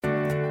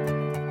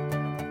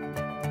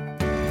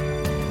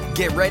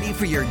Get ready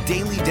for your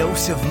daily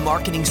dose of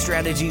marketing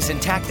strategies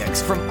and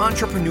tactics from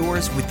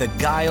entrepreneurs with the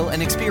guile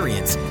and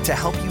experience to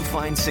help you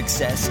find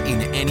success in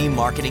any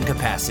marketing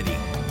capacity.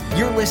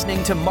 You're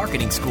listening to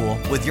Marketing School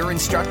with your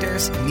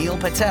instructors, Neil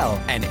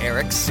Patel and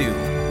Eric Siu.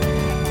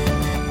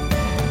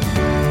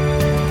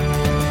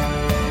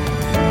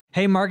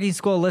 Hey, Marketing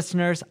School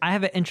listeners, I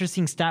have an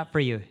interesting stat for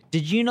you.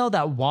 Did you know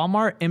that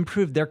Walmart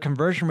improved their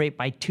conversion rate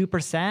by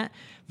 2%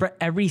 for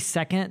every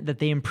second that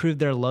they improved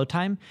their load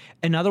time?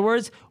 In other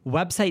words,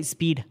 website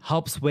speed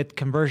helps with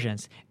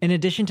conversions. In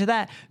addition to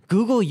that,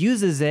 Google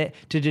uses it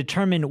to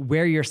determine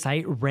where your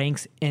site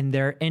ranks in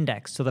their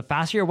index. So the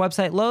faster your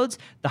website loads,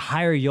 the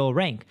higher you'll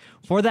rank.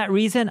 For that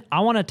reason, I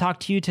want to talk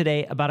to you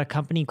today about a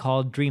company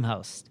called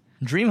DreamHost.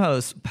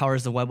 DreamHost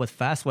powers the web with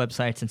fast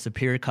websites and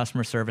superior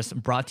customer service,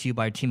 brought to you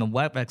by a team of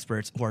web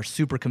experts who are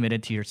super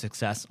committed to your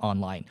success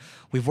online.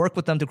 We've worked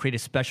with them to create a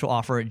special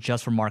offer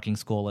just for Marketing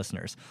School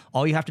listeners.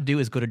 All you have to do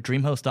is go to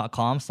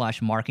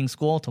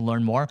dreamhost.com/marketingschool to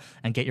learn more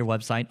and get your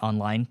website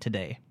online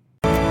today.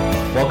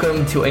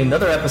 Welcome to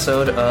another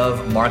episode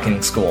of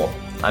Marketing School.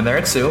 I'm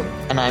Eric Siu.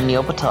 And I'm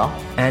Neil Patel.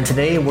 And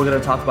today we're going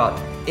to talk about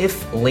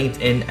if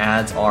LinkedIn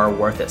ads are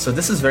worth it. So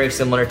this is very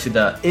similar to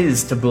the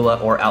is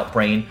Taboola or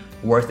Outbrain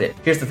worth it.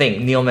 Here's the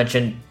thing. Neil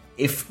mentioned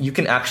if you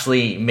can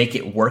actually make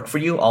it work for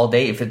you all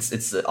day, if it's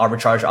an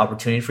arbitrage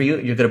opportunity for you,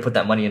 you're going to put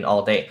that money in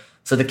all day.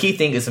 So the key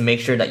thing is to make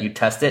sure that you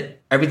test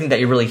it. Everything that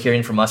you're really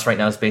hearing from us right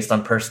now is based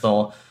on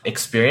personal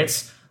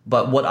experience.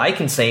 But what I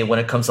can say when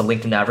it comes to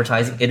LinkedIn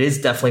advertising, it is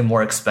definitely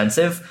more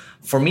expensive.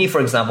 For me, for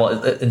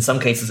example, in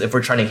some cases, if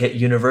we're trying to hit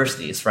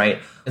universities,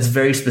 right, it's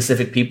very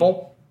specific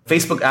people.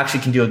 Facebook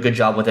actually can do a good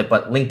job with it,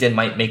 but LinkedIn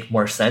might make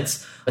more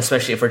sense,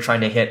 especially if we're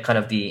trying to hit kind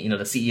of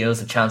the CEOs,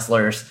 the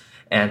chancellors,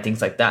 and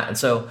things like that. And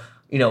so,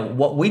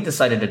 what we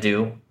decided to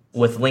do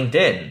with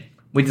LinkedIn,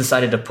 we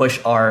decided to push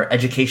our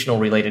educational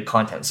related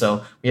content.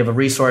 So we have a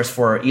resource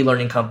for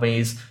e-learning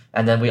companies,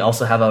 and then we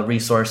also have a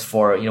resource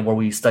for, where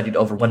we studied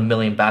over 1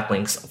 million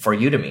backlinks for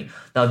Udemy.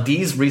 Now,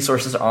 these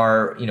resources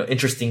are,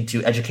 interesting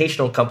to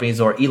educational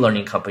companies or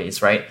e-learning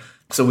companies, right?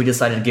 So we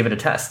decided to give it a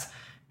test.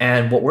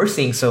 And what we're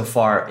seeing so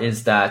far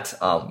is that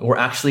we're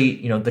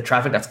actually, the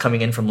traffic that's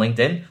coming in from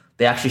LinkedIn,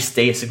 they actually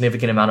stay a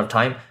significant amount of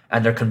time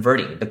and they're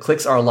converting. The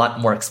clicks are a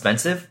lot more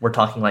expensive. We're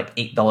talking like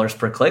 $8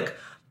 per click.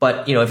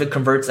 But, if it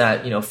converts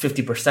at,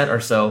 50% or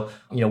so,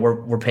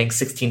 we're paying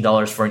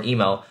 $16 for an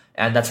email.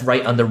 And that's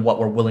right under what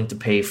we're willing to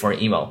pay for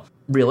an email.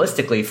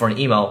 Realistically, for an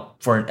email,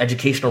 for an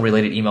educational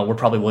related email, we're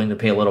probably willing to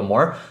pay a little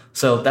more.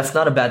 So that's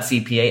not a bad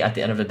CPA at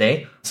the end of the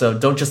day. So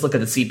don't just look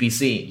at the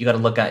CPC. You got to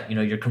look at,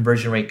 your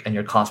conversion rate and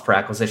your cost per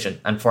acquisition.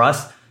 And for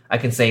us, I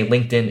can say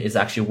LinkedIn is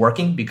actually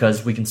working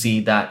because we can see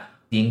that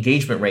the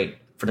engagement rate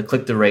for the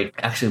click-through rate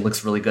actually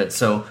looks really good.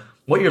 So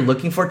what you're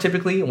looking for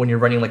typically when you're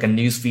running like a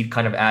newsfeed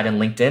kind of ad in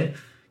LinkedIn,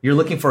 you're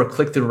looking for a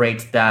click-through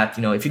rate that,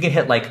 if you can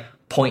hit like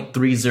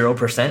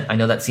 0.30%, I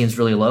know that seems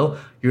really low,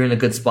 you're in a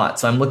good spot.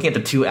 So I'm looking at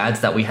the two ads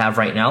that we have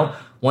right now.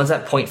 One's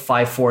at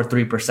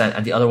 0.543%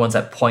 and the other one's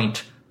at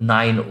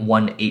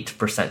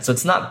 0.918%. So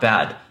it's not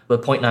bad,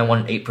 but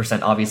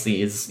 0.918%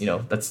 obviously is,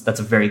 that's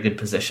a very good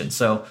position.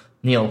 So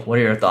Neil, what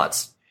are your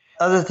thoughts?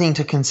 Other thing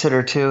to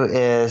consider too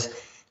is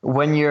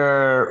when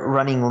you're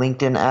running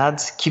LinkedIn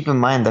ads, keep in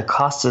mind the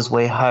cost is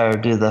way higher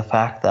due to the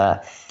fact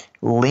that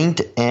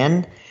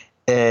LinkedIn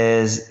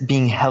is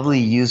being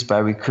heavily used by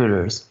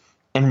recruiters.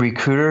 And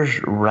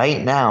recruiters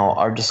right now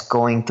are just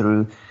going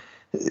through,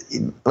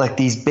 like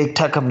these big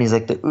tech companies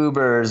like the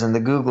Ubers and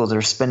the Googles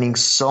are spending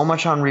so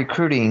much on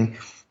recruiting,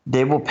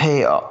 they will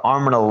pay an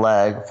arm and a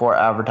leg for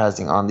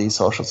advertising on these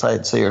social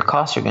sites. So your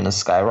costs are going to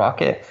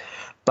skyrocket.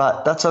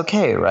 But that's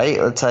okay, right?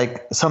 It's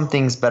like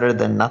something's better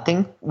than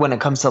nothing when it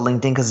comes to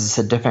LinkedIn because it's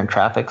a different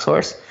traffic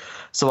source.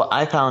 So what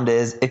I found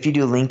is if you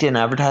do LinkedIn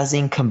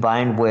advertising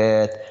combined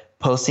with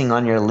posting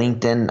on your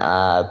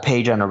LinkedIn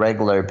page on a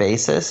regular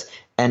basis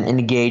and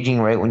engaging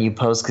right when you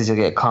post because you'll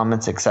get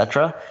comments,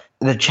 etc.,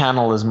 the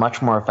channel is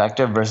much more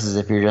effective versus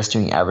if you're just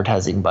doing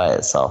advertising by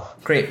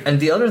itself. Great. And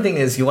the other thing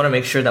is you want to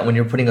make sure that when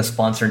you're putting a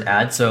sponsored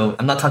ad, so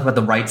I'm not talking about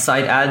the right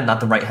side ad,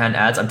 not the right hand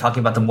ads, I'm talking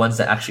about the ones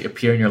that actually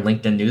appear in your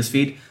LinkedIn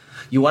newsfeed.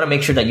 You want to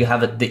make sure that you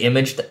have the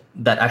image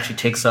that actually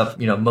takes up,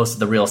 most of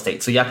the real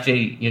estate. So you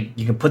actually,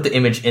 you can put the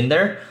image in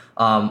there.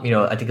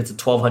 I think it's a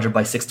 1200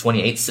 by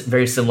 628,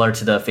 very similar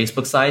to the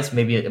Facebook size.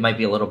 Maybe it might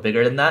be a little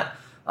bigger than that.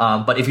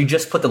 But if you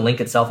just put the link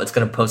itself, it's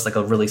going to post like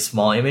a really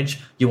small image.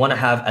 You want to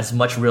have as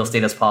much real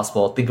estate as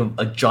possible. Think of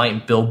a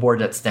giant billboard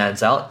that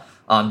stands out.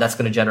 That's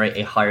going to generate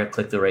a higher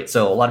click-through rate.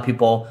 So a lot of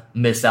people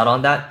miss out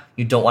on that.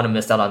 You don't want to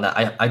miss out on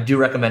that. I do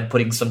recommend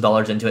putting some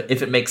dollars into it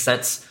if it makes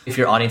sense. If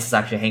your audience is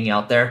actually hanging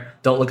out there,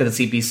 don't look at the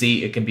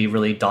CPC. It can be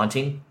really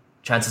daunting.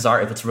 Chances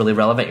are, if it's really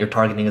relevant, your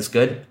targeting is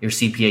good, your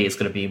CPA is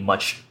going to be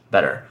much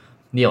better.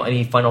 Neil,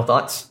 any final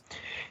thoughts?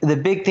 The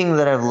big thing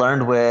that I've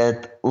learned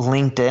with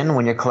LinkedIn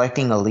when you're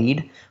collecting a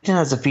lead, LinkedIn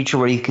has a feature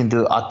where you can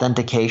do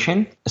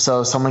authentication.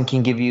 So someone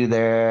can give you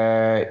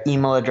their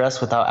email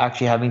address without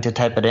actually having to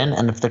type it in.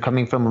 And if they're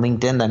coming from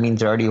LinkedIn, that means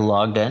they're already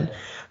logged in.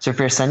 So if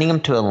you're sending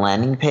them to a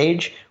landing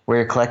page where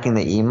you're collecting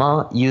the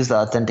email, use the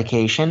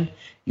authentication.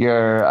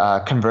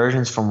 Your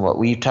conversions from what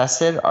we've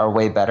tested are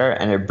way better,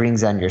 and it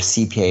brings down your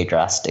CPA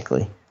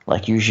drastically,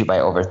 like usually by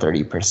over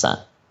 30%.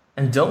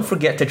 And don't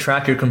forget to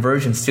track your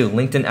conversions too.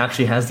 LinkedIn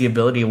actually has the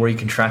ability where you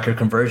can track your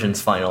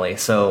conversions finally.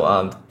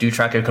 So do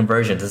track your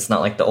conversions. It's not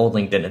like the old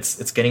LinkedIn.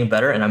 It's getting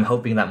better, and I'm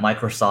hoping that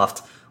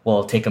Microsoft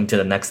will take them to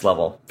the next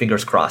level.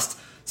 Fingers crossed.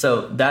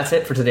 So that's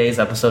it for today's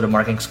episode of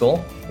Marketing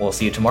School. We'll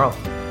see you tomorrow.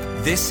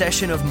 This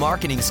session of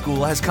Marketing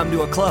School has come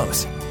to a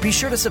close. Be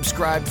sure to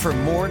subscribe for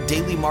more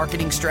daily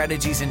marketing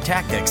strategies and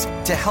tactics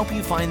to help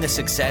you find the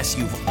success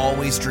you've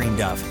always dreamed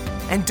of.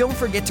 And don't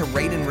forget to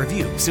rate and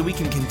review so we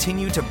can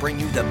continue to bring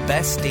you the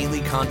best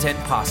daily content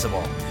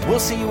possible. We'll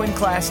see you in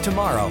class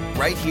tomorrow,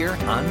 right here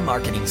on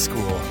Marketing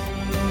School.